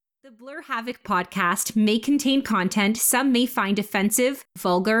The Blur Havoc podcast may contain content some may find offensive,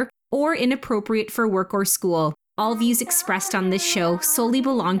 vulgar, or inappropriate for work or school. All views expressed on this show solely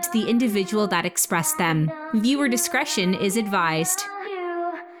belong to the individual that expressed them. Viewer discretion is advised.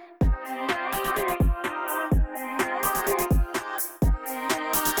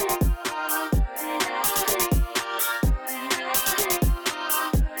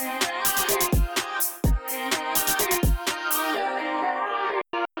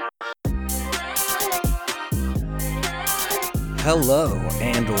 Hello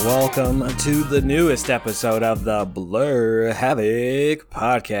and welcome to the newest episode of the Blur Havoc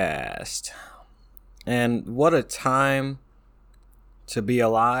podcast. And what a time to be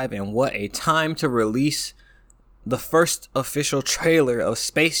alive, and what a time to release the first official trailer of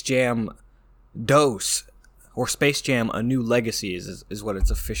Space Jam Dose, or Space Jam A New Legacy is what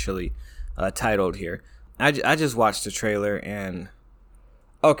it's officially titled here. I just watched the trailer and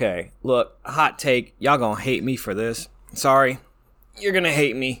okay, look, hot take, y'all gonna hate me for this. Sorry. You're gonna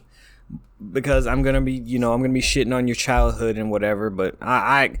hate me because I'm gonna be shitting on your childhood and whatever, but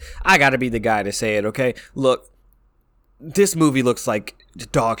I gotta be the guy to say it, okay? Look, this movie looks like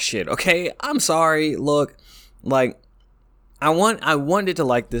dog shit, okay? I'm sorry. Look, like, I wanted to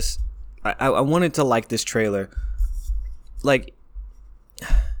like this. I wanted to like this trailer. Like,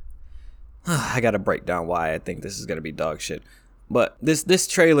 I gotta break down why I think this is gonna be dog shit. But this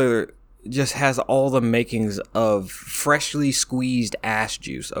trailer just has all the makings of freshly squeezed ass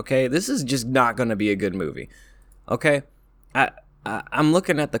juice, okay? This is just not going to be a good movie, okay? I'm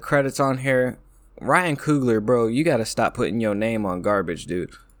looking at the credits on here. Ryan Coogler, bro, you got to stop putting your name on garbage, dude.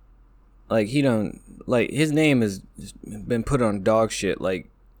 Like, his name has been put on dog shit, like,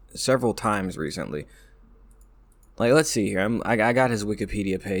 several times recently. Like, let's see here. I got his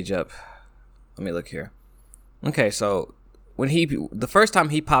Wikipedia page up. Let me look here. Okay, so the first time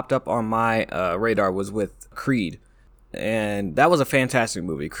he popped up on my radar was with Creed, and that was a fantastic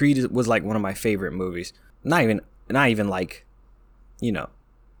movie. Creed was like one of my favorite movies. Not even like, you know,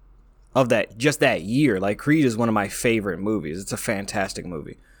 of that year. Like, Creed is one of my favorite movies. It's a fantastic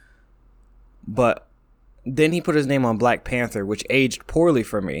movie. But then he put his name on Black Panther, which aged poorly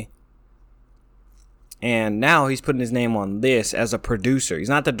for me. And now he's putting his name on this as a producer. He's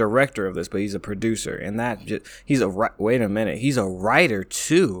not the director of this, but he's a producer. And wait a minute. He's a writer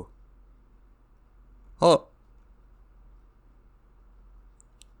too. Oh.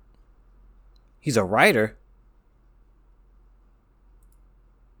 He's a writer?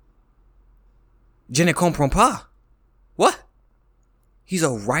 Je ne comprends pas. What? He's a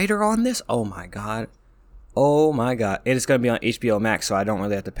writer on this? Oh my God. Oh my God. And it's going to be on HBO Max, so I don't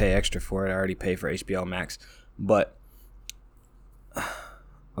really have to pay extra for it. I already pay for HBO Max. But,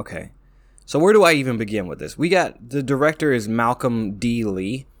 okay. So where do I even begin with this? The director is Malcolm D.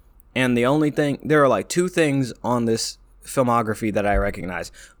 Lee. And there are like two things on this filmography that I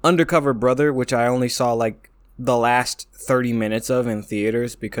recognize. Undercover Brother, which I only saw like the last 30 minutes of in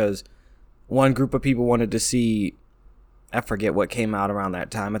theaters because one group of people wanted to see, I forget what came out around that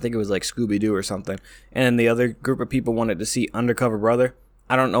time. I think it was like Scooby-Doo or something. And the other group of people wanted to see Undercover Brother.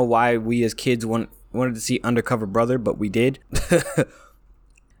 I don't know why we as kids wanted to see Undercover Brother, but we did.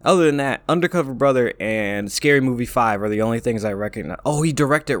 Other than that, Undercover Brother and Scary Movie 5 are the only things I recognize. Oh, he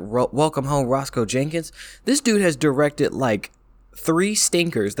directed Welcome Home, Roscoe Jenkins. This dude has directed like 3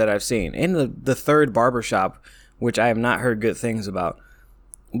 stinkers that I've seen. And the third Barbershop, which I have not heard good things about.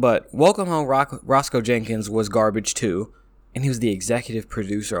 But Welcome Home, Roscoe Jenkins was garbage too. And he was the executive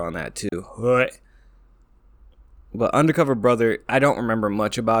producer on that too. What? But Undercover Brother, I don't remember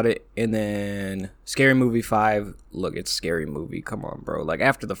much about it. And then Scary Movie 5, look, it's Scary Movie. Come on, bro. Like,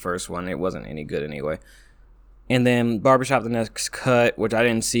 after the first one, it wasn't any good anyway. And then Barbershop The Next Cut, which I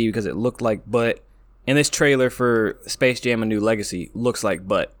didn't see because it looked like butt. And this trailer for Space Jam A New Legacy looks like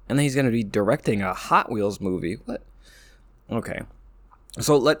butt. And then he's going to be directing a Hot Wheels movie. What? Okay.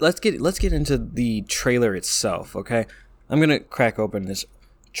 So let's get into the trailer itself, okay? I'm going to crack open this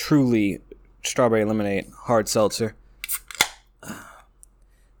truly strawberry lemonade hard seltzer.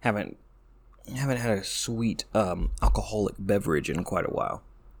 Haven't had a sweet alcoholic beverage in quite a while.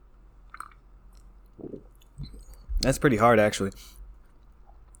 That's pretty hard, actually.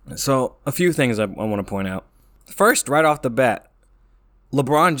 So, a few things I want to point out. First, right off the bat,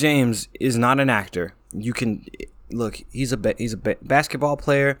 LeBron James is not an actor. You can look, he's a basketball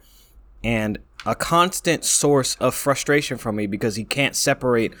player and a constant source of frustration for me because he can't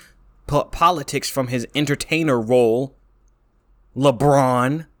separate politics from his entertainer role.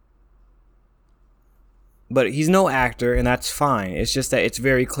 LeBron. But he's no actor, and that's fine. It's just that it's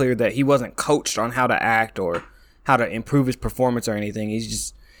very clear that he wasn't coached on how to act or how to improve his performance or anything. He's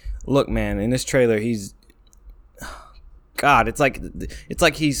just Look, man, in this trailer, he's... God, it's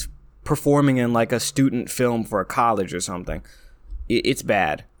like he's performing in like a student film for a college or something. It's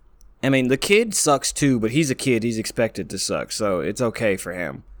bad. I mean, the kid sucks too, but he's a kid. He's expected to suck, so it's okay for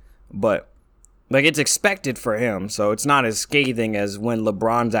him. But, like, it's expected for him, so it's not as scathing as when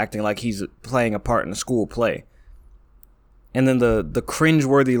LeBron's acting like he's playing a part in a school play. And then the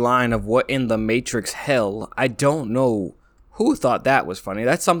cringeworthy line of what in the Matrix hell, I don't know who thought that was funny.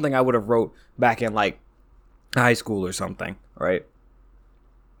 That's something I would have wrote back in, like, high school or something, right?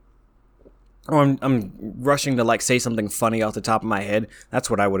 Or I'm rushing to, like, say something funny off the top of my head. That's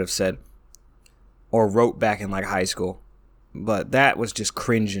what I would have said. Or wrote back in, like, high school. But that was just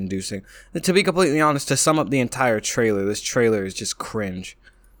cringe-inducing. To be completely honest, to sum up the entire trailer, this trailer is just cringe.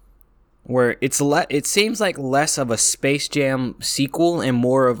 Where it seems like less of a Space Jam sequel and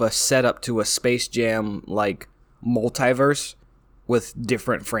more of a setup to a Space Jam, like, multiverse with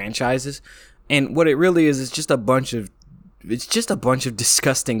different franchises. And what it really is just a bunch of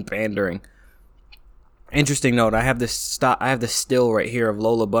disgusting pandering. Interesting note, I have this still right here of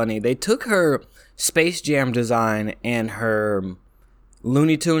Lola Bunny. They took her Space Jam design and her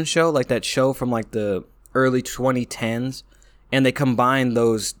Looney Tunes show, like that show from like the early 2010s, and they combined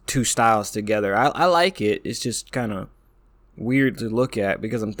those two styles together. I like it. It's just kind of weird to look at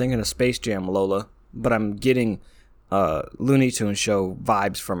because I'm thinking of Space Jam Lola, but I'm getting Looney Tunes show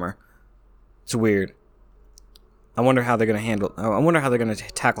vibes from her. It's weird. I wonder how they're gonna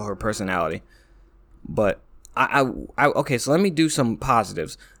tackle her personality. But okay, so let me do some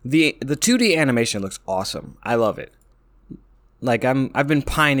positives. The 2D animation looks awesome. I love it. Like I've been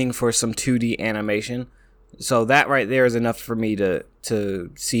pining for some 2D animation. So that right there is enough for me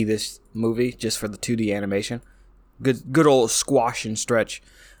to see this movie just for the 2D animation. Good old squash and stretch.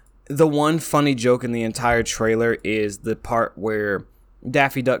 The one funny joke in the entire trailer is the part where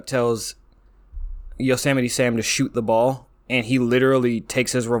Daffy Duck tells Yosemite Sam to shoot the ball, and he literally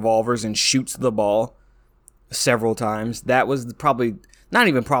takes his revolvers and shoots the ball several times. That was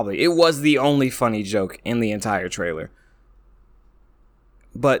it was the only funny joke in the entire trailer.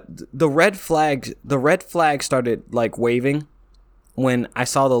 But the red flag started like waving when I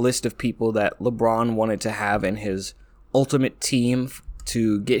saw the list of people that LeBron wanted to have in his ultimate team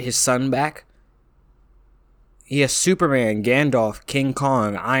to get his son back. He has Superman, Gandalf, King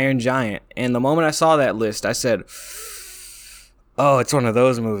Kong, Iron Giant. And the moment I saw that list, I said, oh, it's one of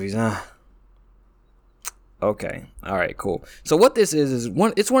those movies, huh? Okay. All right, cool. So what this is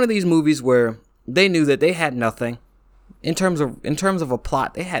it's one of these movies where they knew that they had nothing. In terms of a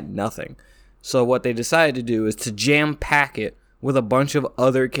plot, they had nothing. So what they decided to do is to jam pack it with a bunch of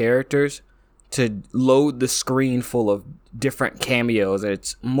other characters to load the screen full of different cameos.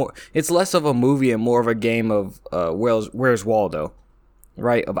 It's less of a movie and more of a game of Where's Waldo,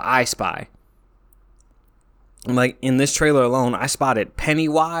 right? Of I Spy. Like in this trailer alone, I spotted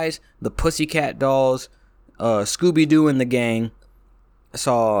Pennywise, the Pussycat Dolls, Scooby-Doo and the gang. I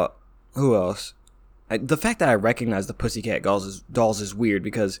saw who else? The fact that I recognize the Pussycat Dolls is weird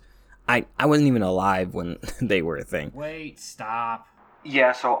because I wasn't even alive when they were a thing. Wait, stop.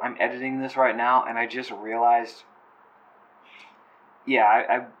 Yeah, so I'm editing this right now, and I just realized...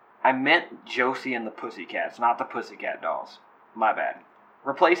 Yeah, I meant Josie and the Pussycats, not the Pussycat Dolls. My bad.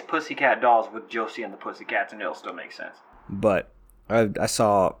 Replace Pussycat Dolls with Josie and the Pussycats, and it'll still make sense. But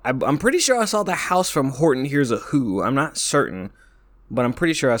I'm pretty sure I saw the house from Horton Hears a Who. I'm not certain, but I'm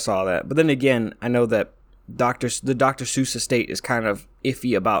pretty sure I saw that. But then again, I know that the Dr. Seuss estate is kind of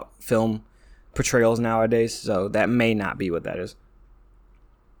iffy about film portrayals nowadays, so that may not be what that is.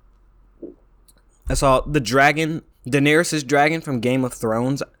 I saw the dragon, Daenerys' dragon from Game of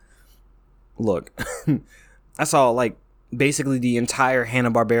Thrones. Look, I saw like basically the entire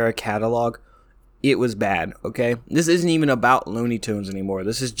Hanna-Barbera catalog. It was bad, okay? This isn't even about Looney Tunes anymore.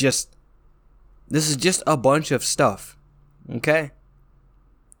 This is just a bunch of stuff, okay?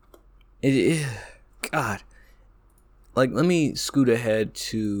 God. Like, let me scoot ahead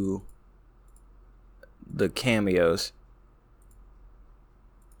to the cameos.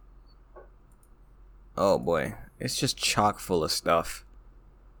 Oh boy, it's just chock full of stuff.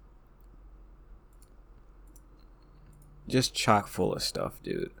 Just chock full of stuff,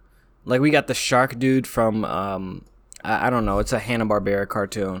 dude. Like, we got the shark dude from, I don't know, it's a Hanna-Barbera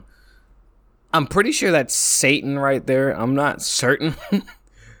cartoon. I'm pretty sure that's Satan right there. I'm not certain.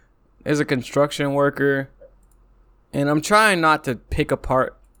 There's a construction worker. And I'm trying not to pick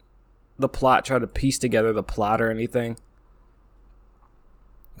apart the plot, try to piece together the plot or anything.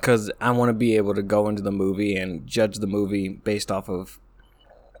 Because I want to be able to go into the movie and judge the movie based off of,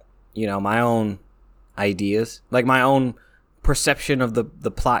 you know, my own ideas. Like my own perception of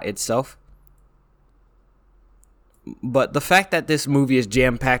the plot itself. But the fact that this movie is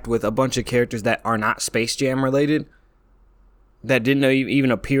jam-packed with a bunch of characters that are not Space Jam related, that didn't even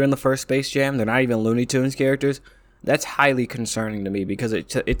appear in the first Space Jam, they're not even Looney Tunes characters, that's highly concerning to me because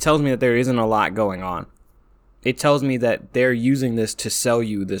it tells me that there isn't a lot going on. It tells me that they're using this to sell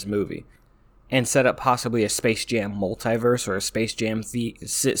you this movie and set up possibly a Space Jam multiverse or a Space Jam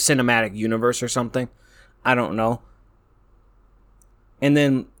cinematic universe or something. I don't know. And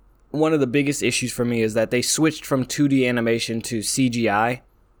then one of the biggest issues for me is that they switched from 2D animation to CGI.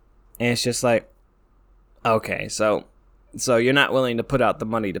 And it's just like, okay, so you're not willing to put out the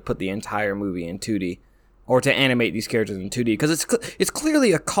money to put the entire movie in 2D or to animate these characters in 2D because it's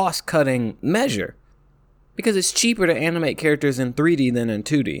clearly a cost-cutting measure because it's cheaper to animate characters in 3D than in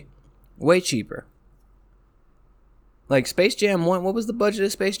 2D. Way cheaper. Like Space Jam 1, what was the budget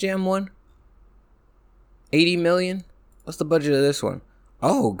of Space Jam 1? 80 million? What's the budget of this one?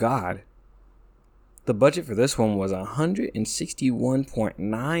 Oh, God. The budget for this one was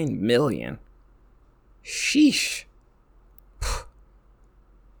 161.9 million. Sheesh.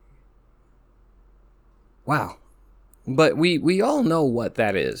 Wow. But we all know what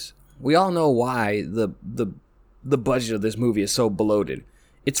that is. We all know why the budget of this movie is so bloated.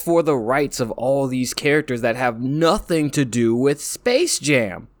 It's for the rights of all these characters that have nothing to do with Space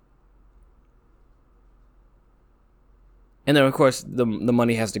Jam. And then, of course, the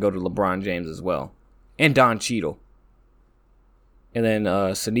money has to go to LeBron James as well. And Don Cheadle. And then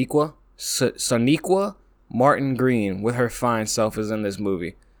Sonequa Martin Green with her fine self is in this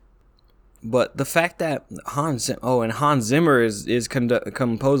movie. But the fact that Hans Zimmer is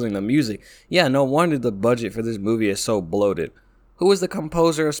composing the music. Yeah, no wonder the budget for this movie is so bloated. Who was the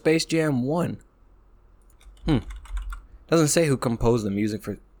composer of Space Jam 1? Doesn't say who composed the music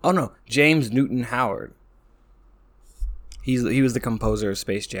for... Oh, no. James Newton Howard. He was the composer of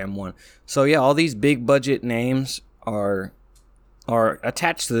Space Jam 1. So yeah, all these big budget names are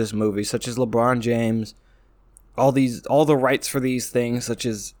attached to this movie, such as LeBron James, all the rights for these things, such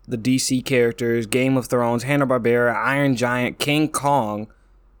as the DC characters, Game of Thrones, Hanna-Barbera, Iron Giant, King Kong.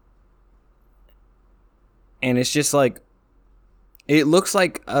 And it's just like, it looks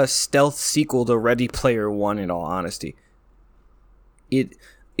like a stealth sequel to Ready Player One, in all honesty.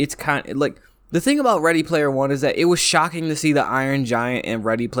 It's kind of like... The thing about Ready Player One is that it was shocking to see the Iron Giant in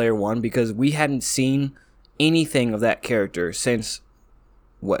Ready Player One because we hadn't seen anything of that character since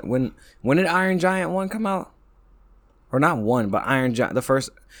what? When did Iron Giant 1 come out? Or not 1, but Iron Giant, the first,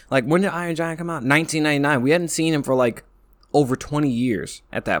 like, when did Iron Giant come out? 1999. We hadn't seen him for like over 20 years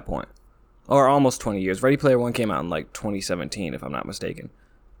at that point. Or almost 20 years. Ready Player One came out in like 2017, if I'm not mistaken.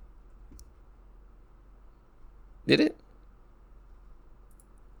 Did it?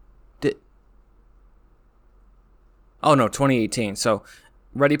 Oh, no, 2018. So,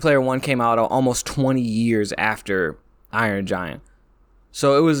 Ready Player One came out almost 20 years after Iron Giant.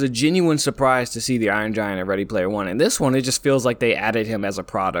 So, it was a genuine surprise to see the Iron Giant in Ready Player One. And this one, it just feels like they added him as a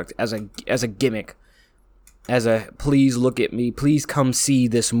product, as a gimmick. As a, please look at me, please come see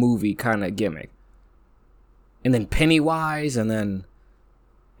this movie kind of gimmick. And then Pennywise, and then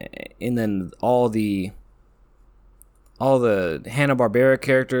all the Hanna-Barbera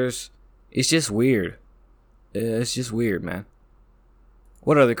characters. It's just weird. It's just weird, man.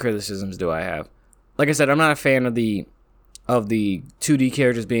 What other criticisms do I have? Like I said, I'm not a fan of the 2D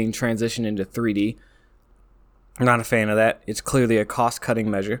characters being transitioned into 3D. I'm not a fan of that. It's clearly a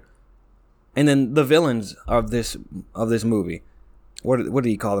cost-cutting measure. And then the villains of this movie. What do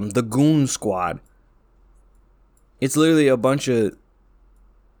you call them? The Goon Squad. It's literally a bunch of...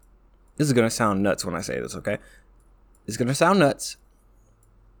 This is going to sound nuts when I say this, okay? It's going to sound nuts.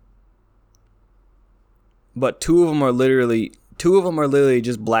 But two of them are literally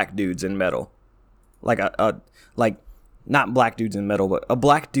just black dudes in metal. Like not black dudes in metal, but a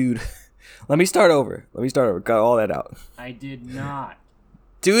black dude. Let me start over. Cut all that out. I did not.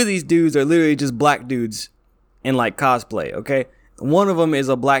 Two of these dudes are literally just black dudes in like cosplay, okay? One of them is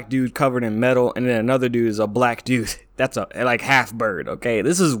a black dude covered in metal, and then another dude is a black dude that's a like half bird, okay?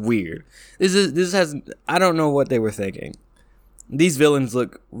 This is weird. This has I don't know what they were thinking. These villains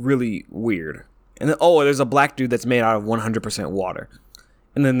look really weird. And then, there's a black dude that's made out of 100% water.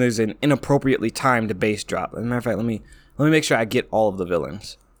 And then there's an inappropriately timed bass drop. As a matter of fact, let me make sure I get all of the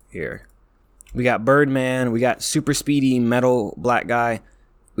villains here. We got Birdman. We got super speedy metal black guy.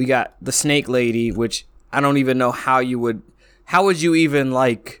 We got the Snake Lady, which I don't even know how would you even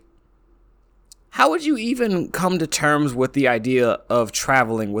come to terms with the idea of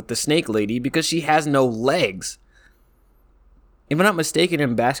traveling with the Snake Lady because she has no legs. If I'm not mistaken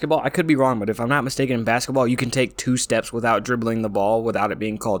in basketball, I could be wrong, but if I'm not mistaken in basketball, you can take 2 steps without dribbling the ball without it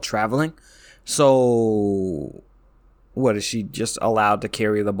being called traveling. So, what, is she just allowed to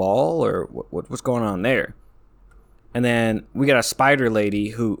carry the ball, or what's going on there? And then we got a spider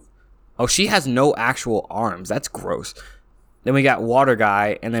lady who, she has no actual arms. That's gross. Then we got water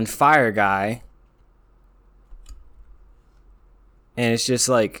guy and then fire guy. And it's just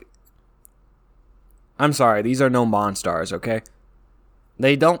like, I'm sorry, these are no Monstars, okay?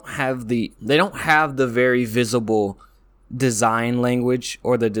 They don't have the very visible design language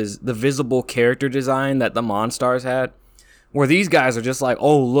or the visible character design that the Monstars had. Where these guys are just like,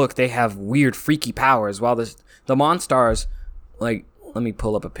 oh look, they have weird freaky powers. While the Monstars, like, let me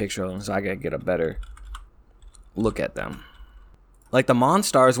pull up a picture of them so I can get a better look at them. Like the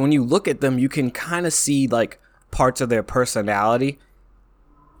Monstars, when you look at them, you can kind of see like parts of their personality.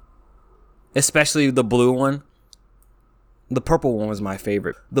 Especially the blue one. The purple one was my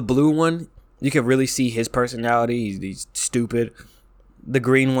favorite. The blue one, you can really see his personality. He's stupid. The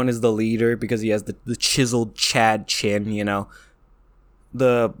green one is the leader because he has the chiseled Chad chin, you know.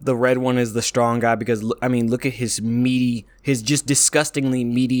 The red one is the strong guy because, I mean, look at his just disgustingly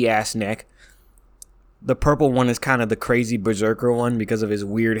meaty ass neck. The purple one is kind of the crazy berserker one because of his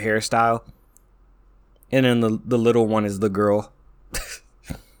weird hairstyle. And then the little one is the girl.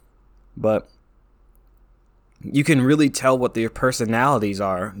 But you can really tell what their personalities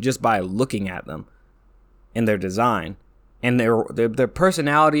are just by looking at them and their design and their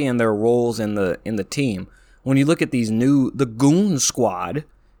personality and their roles in the team. When you look at the Goon Squad,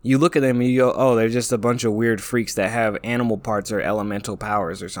 you look at them and you go, oh, they're just a bunch of weird freaks that have animal parts or elemental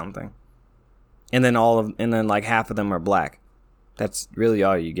powers or something. And then like half of them are black. That's really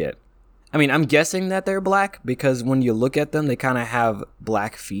all you get. I mean, I'm guessing that they're black because when you look at them, they kind of have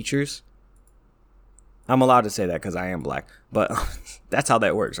black features. I'm allowed to say that because I am black, but that's how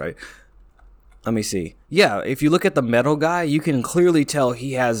that works, right? Let me see. Yeah, if you look at the metal guy, you can clearly tell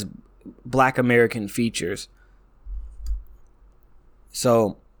he has black American features.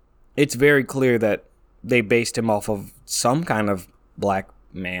 So it's very clear that they based him off of some kind of black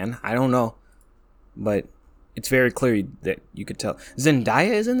man. I don't know, but it's very clear that you could tell.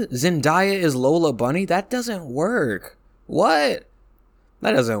 Zendaya is Lola Bunny? That doesn't work. What?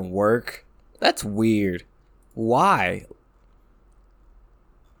 That doesn't work. That's weird. Why?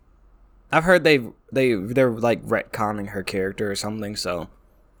 I've heard they're like retconning her character or something, so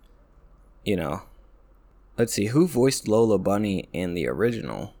you know. Let's see, who voiced Lola Bunny in the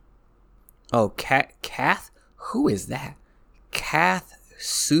original? Oh, Kath? Who is that? Kath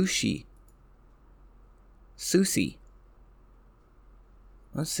Sushi.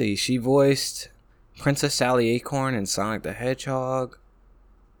 Let's see, she voiced Princess Sally Acorn in Sonic the Hedgehog,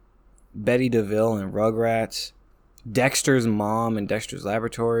 Betty DeVille in Rugrats, Dexter's mom in Dexter's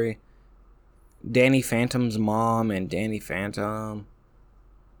Laboratory, Danny Phantom's mom in Danny Phantom.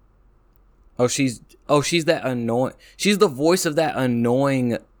 She's that annoying. She's the voice of that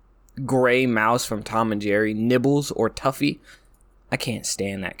annoying gray mouse from Tom and Jerry, Nibbles or Tuffy. I can't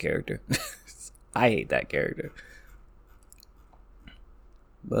stand that character. I hate that character.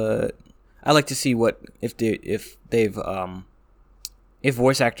 But I like to see if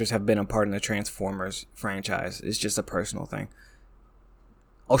voice actors have been a part in the Transformers franchise. It's just a personal thing.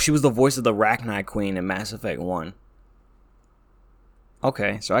 Oh, she was the voice of the Arachnid Queen in Mass Effect 1.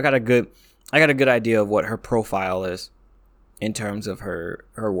 Okay, so I got a good idea of what her profile is in terms of her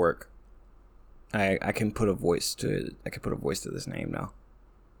work. I can put a voice to it. I can put a voice to this name now.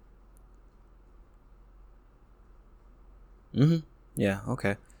 Yeah,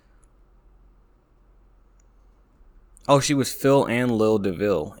 okay. Oh, she was Phil and Lil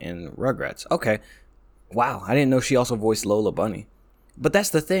DeVille in Rugrats. Okay. Wow, I didn't know she also voiced Lola Bunny. But that's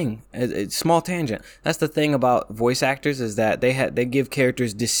the thing. Small tangent. That's the thing about voice actors is that they give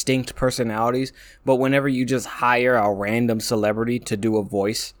characters distinct personalities. But whenever you just hire a random celebrity to do a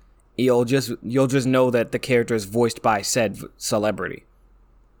voice, you'll just know that the character is voiced by said celebrity.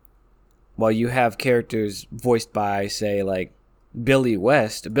 While you have characters voiced by, say, like Billy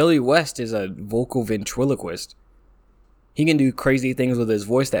West. Billy West is a vocal ventriloquist. He can do crazy things with his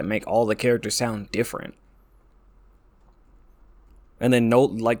voice that make all the characters sound different. And then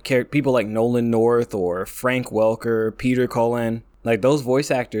people like Nolan North or Frank Welker, Peter Cullen, like those voice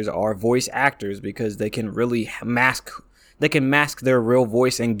actors are voice actors because they can really mask their real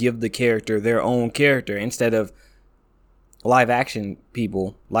voice and give the character their own character instead of live action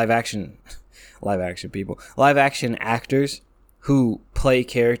actors who play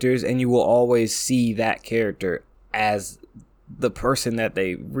characters and you will always see that character as the person that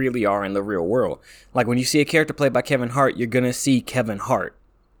they really are in the real world. Like when you see a character played by Kevin Hart, you're going to see Kevin Hart.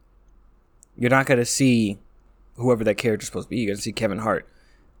 You're not going to see whoever that character's supposed to be. You're going to see Kevin Hart.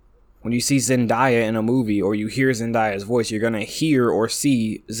 When you see Zendaya in a movie or you hear Zendaya's voice, you're going to hear or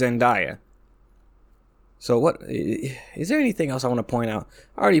see Zendaya. So what is there anything else I want to point out?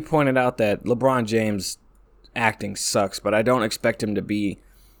 I already pointed out that LeBron James acting sucks, but I don't expect him to be,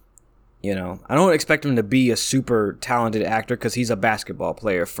 I don't expect him to be a super talented actor because he's a basketball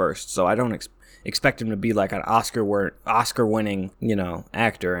player first. So I don't expect him to be like an Oscar-winning,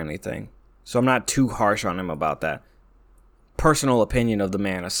 actor or anything. So I'm not too harsh on him about that. Personal opinion of the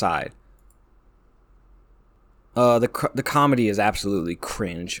man aside. The comedy is absolutely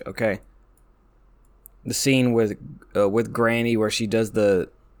cringe, okay? The scene with Granny where she does the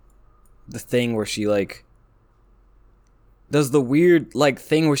thing where she like does the weird like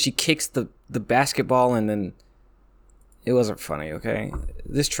thing where she kicks the basketball, and then it wasn't funny, okay?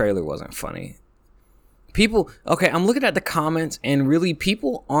 This trailer wasn't funny. I'm looking at the comments, and really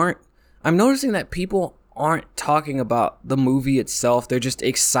I'm noticing that people aren't talking about the movie itself. They're just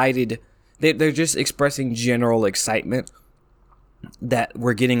excited. They're just expressing general excitement that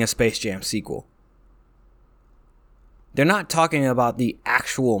we're getting a Space Jam sequel. They're not talking about the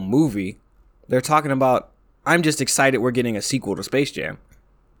actual movie. They're talking about, I'm just excited we're getting a sequel to Space Jam.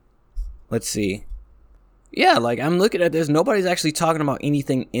 Let's see. Yeah, like I'm looking at this. Nobody's actually talking about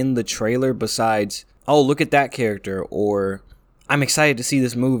anything in the trailer besides, oh, look at that character, or I'm excited to see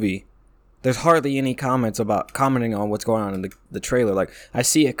this movie. There's hardly any commenting on what's going on in the trailer. Like, I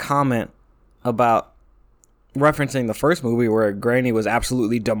see a comment about referencing the first movie where Granny was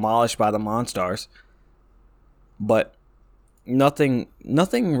absolutely demolished by the Monstars. But nothing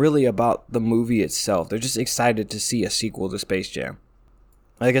really about the movie itself. They're just excited to see a sequel to Space Jam.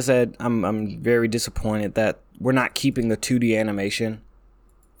 Like I said, I'm very disappointed that we're not keeping the 2D animation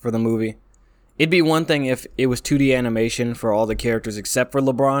for the movie. It'd be one thing if it was 2D animation for all the characters except for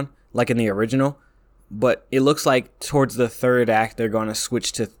LeBron, like in the original, but it looks like towards the third act they're going to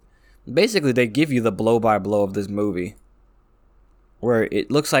switch to, basically they give you the blow-by-blow of this movie, where it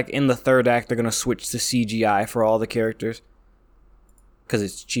looks like in the third act they're going to switch to CGI for all the characters, because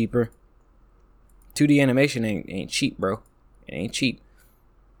it's cheaper. 2D animation ain't cheap, bro. It ain't cheap.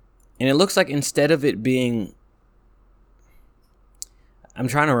 And it looks like instead of it being, I'm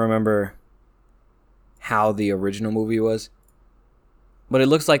trying to remember how the original movie was, but it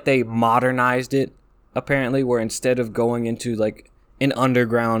looks like they modernized it, apparently, where instead of going into like an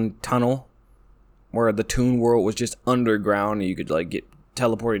underground tunnel where the Toon World was just underground and you could like get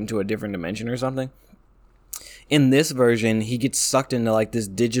teleported into a different dimension or something, in this version he gets sucked into like this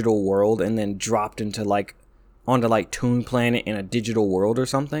digital world and then dropped into like onto like Toon Planet in a digital world or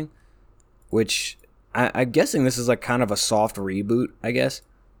something, which I'm guessing this is like kind of a soft reboot, I guess.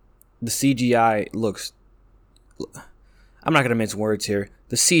 The CGI looks, I'm not gonna mince words here.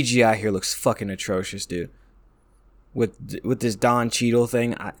 The CGI here looks fucking atrocious, dude. With this Don Cheadle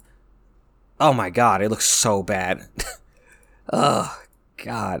thing, oh my god, it looks so bad. Oh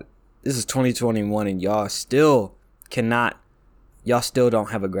god, this is 2021 and y'all still don't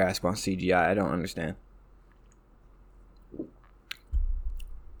have a grasp on CGI. I don't understand.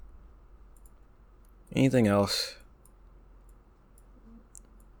 Anything else?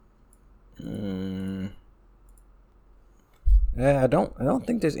 Yeah, I don't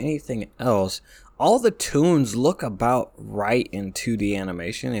think there's anything else. All the tunes look about right in 2D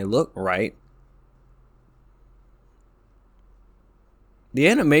animation. They look right. The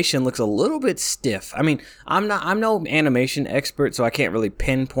animation looks a little bit stiff. I mean, I'm no animation expert, so I can't really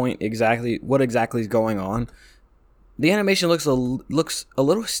pinpoint exactly what exactly is going on. The animation looks a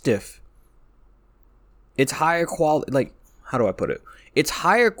little stiff. It's higher quality, like, how do I put it? It's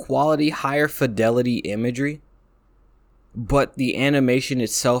higher quality, higher fidelity imagery, but the animation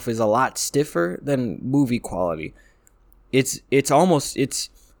itself is a lot stiffer than movie quality. It's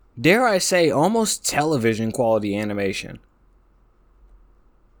dare I say, almost television quality animation,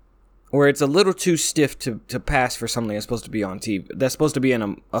 where it's a little too stiff to pass for something that's supposed to be on TV. That's supposed to be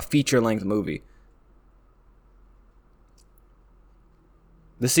in a feature-length movie.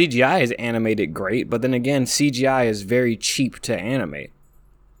 The CGI is animated great, but then again, CGI is very cheap to animate.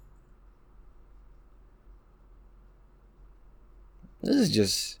 This is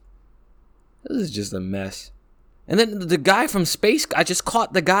just a mess. And then the guy from Space, I just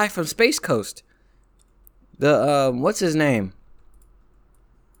caught the guy from Space Coast. What's his name?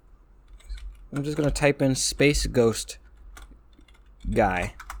 I'm just gonna type in Space Ghost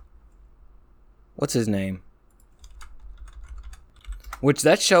guy. What's his name? Which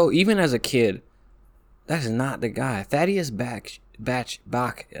that show, even as a kid, That is not the guy. Thaddeus Bach,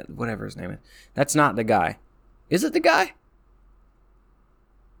 whatever his name is. That's not the guy. Is it the guy?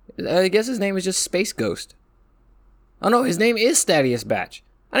 I guess his name is just Space Ghost. Oh no, his name is Thaddeus Batch.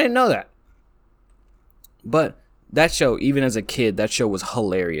 I didn't know that. But that show, even as a kid, that show was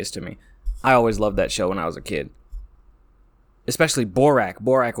hilarious to me. I always loved that show when I was a kid. Especially Borak.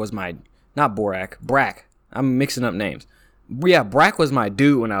 Borak was my... Not Borak. Brak. I'm mixing up names. Yeah, Brak was my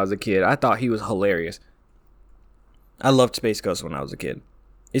dude when I was a kid. I thought he was hilarious. I loved Space Ghost when I was a kid.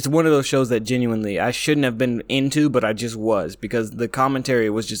 It's one of those shows that genuinely I shouldn't have been into, but I just was. Because the commentary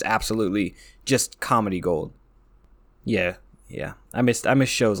was just absolutely just comedy gold. Yeah. I miss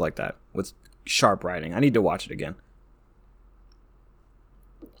shows like that with sharp writing. I need to watch it again.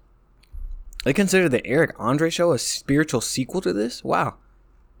 They consider the Eric Andre show a spiritual sequel to this? Wow.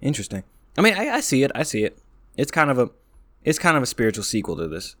 Interesting. I mean, I see it. It's kind of a spiritual sequel to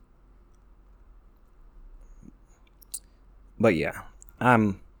this. But yeah,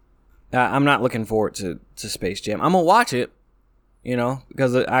 I'm not looking forward to Space Jam. I'm gonna watch it,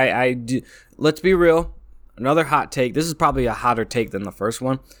 because I do. Let's be real. Another hot take. This is probably a hotter take than the first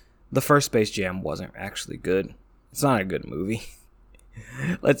one. The first Space Jam wasn't actually good. It's not a good movie.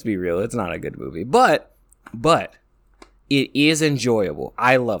 Let's be real. It's not a good movie, but it is enjoyable.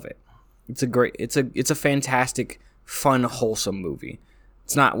 I love it. It's a fantastic, fun, wholesome movie.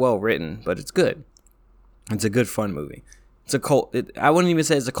 It's not well written, but it's good. It's a good, fun movie. It's a cult. I wouldn't even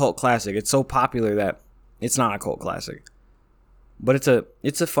say it's a cult classic. It's so popular that it's not a cult classic. But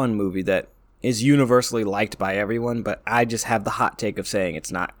it's a fun movie that is universally liked by everyone. But I just have the hot take of saying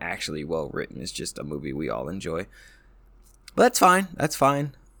it's not actually well written. It's just a movie we all enjoy. But that's fine. That's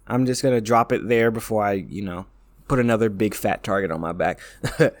fine. I'm just gonna drop it there before I, put another big fat target on my back.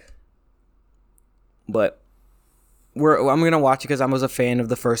 But I'm gonna watch it because I was a fan of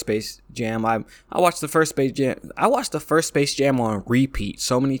the first Space Jam. I watched the first Space Jam. I watched the first Space Jam on repeat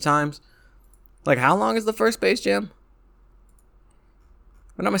so many times. Like, how long is the first Space Jam?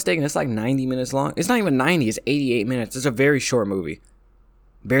 If I'm not mistaken, it's like 90 minutes long. It's not even 90. It's 88 minutes. It's a very short movie,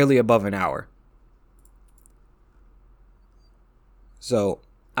 barely above an hour. So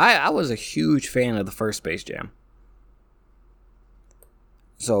I was a huge fan of the first Space Jam.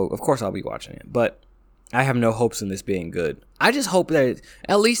 So of course I'll be watching it, but I have no hopes in this being good. I just hope that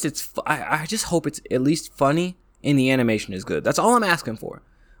at least I just hope it's at least funny and the animation is good. That's all I'm asking for.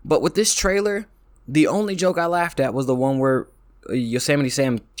 But with this trailer, the only joke I laughed at was the one where Yosemite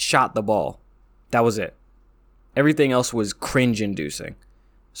Sam shot the ball. That was it. Everything else was cringe-inducing.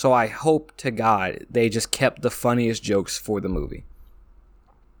 So I hope to God they just kept the funniest jokes for the movie.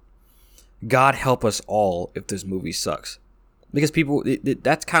 God help us all if this movie sucks. Because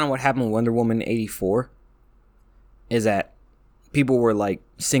that's kind of what happened with Wonder Woman 84. Is that people were like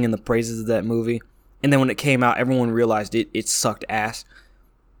singing the praises of that movie. And then when it came out, everyone realized it sucked ass.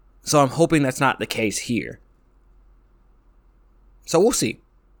 So I'm hoping that's not the case here. So we'll see.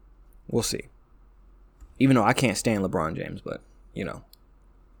 We'll see. Even though I can't stand LeBron James, but,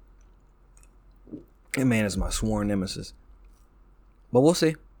 that man is my sworn nemesis. But we'll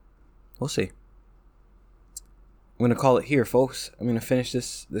see. We'll see. I'm going to call it here, folks. I'm going to finish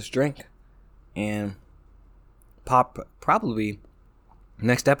this drink. And probably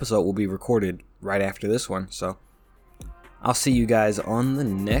next episode will be recorded right after this one. So I'll see you guys on the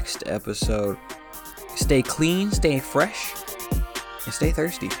next episode. Stay clean, stay fresh, and stay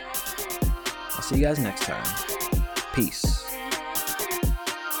thirsty. I'll see you guys next time. Peace.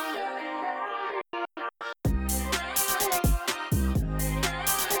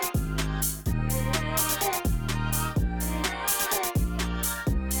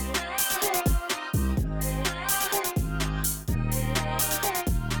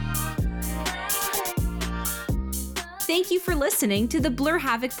 Thank you for listening to the Blur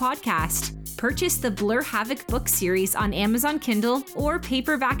Havoc podcast. Purchase the Blur Havoc book series on Amazon Kindle or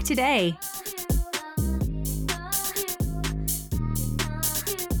paperback today.